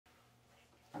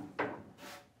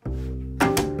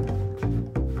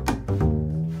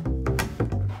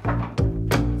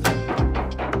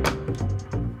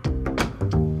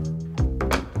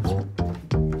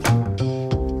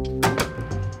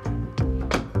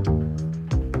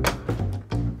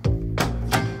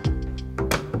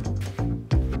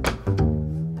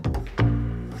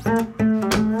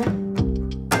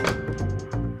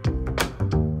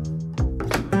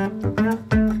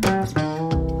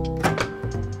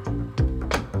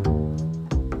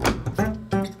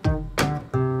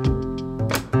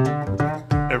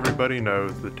Everybody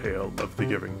knows the tale of the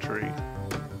giving tree.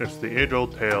 It's the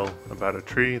age-old tale about a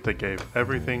tree that gave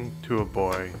everything to a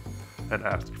boy and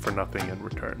asked for nothing in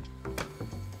return.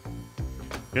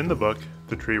 In the book,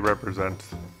 the tree represents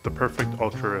the perfect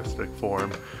altruistic form,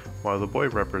 while the boy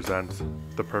represents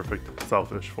the perfect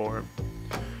selfish form.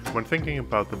 When thinking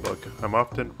about the book, I'm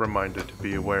often reminded to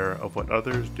be aware of what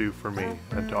others do for me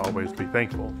and to always be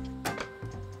thankful.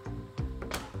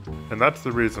 And that's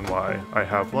the reason why I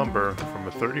have lumber from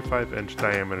a 35-inch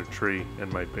diameter tree in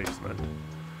my basement.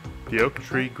 The oak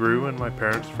tree grew in my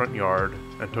parents' front yard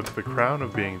and took the crown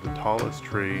of being the tallest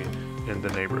tree in the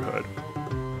neighborhood.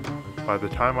 By the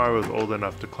time I was old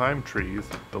enough to climb trees,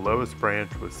 the lowest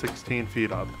branch was 16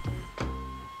 feet up.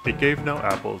 It gave no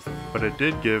apples, but it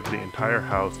did give the entire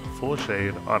house full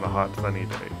shade on a hot sunny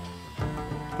day.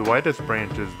 The widest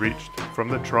branches reached from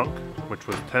the trunk, which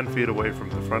was 10 feet away from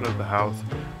the front of the house,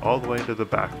 all the way to the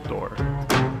back door.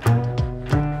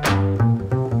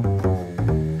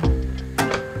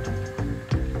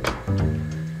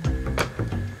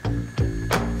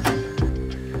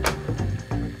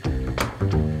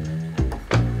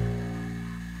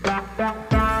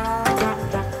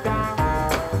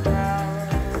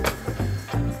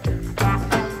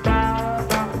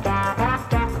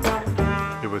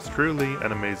 It was truly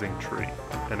an amazing tree,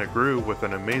 and it grew with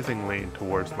an amazing lean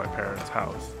towards my parents'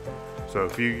 house. So a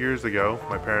few years ago,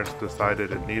 my parents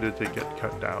decided it needed to get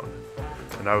cut down,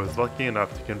 and I was lucky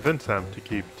enough to convince them to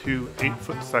keep two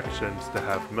 8-foot sections to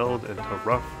have milled into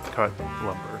rough cut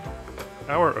lumber.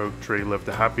 Our oak tree lived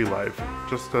a happy life,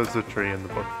 just as the tree in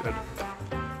the book did.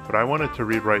 But I wanted to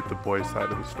rewrite the boy's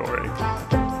side of the story.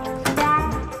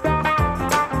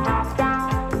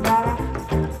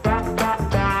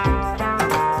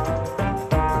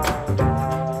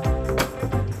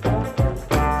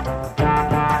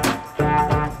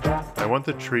 I want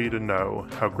the tree to know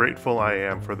how grateful I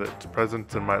am for its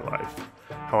presence in my life,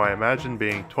 how I imagine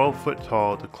being 12 foot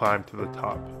tall to climb to the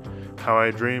top, how I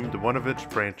dreamed one of its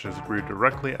branches grew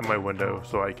directly at my window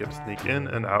so I could sneak in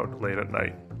and out late at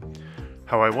night,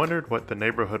 how I wondered what the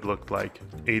neighborhood looked like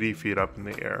 80 feet up in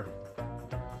the air.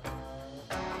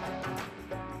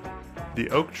 The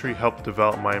oak tree helped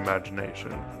develop my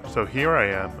imagination, so here I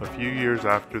am a few years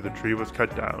after the tree was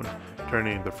cut down,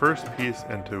 turning the first piece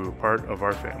into a part of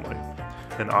our family,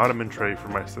 an ottoman tray for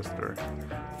my sister,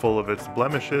 full of its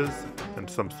blemishes and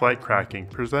some slight cracking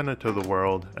presented to the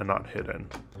world and not hidden.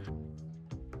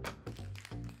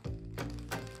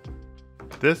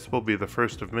 This will be the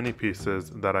first of many pieces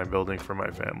that I'm building for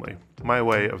my family, my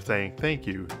way of saying thank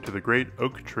you to the great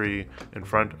oak tree in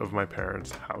front of my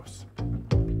parents' house.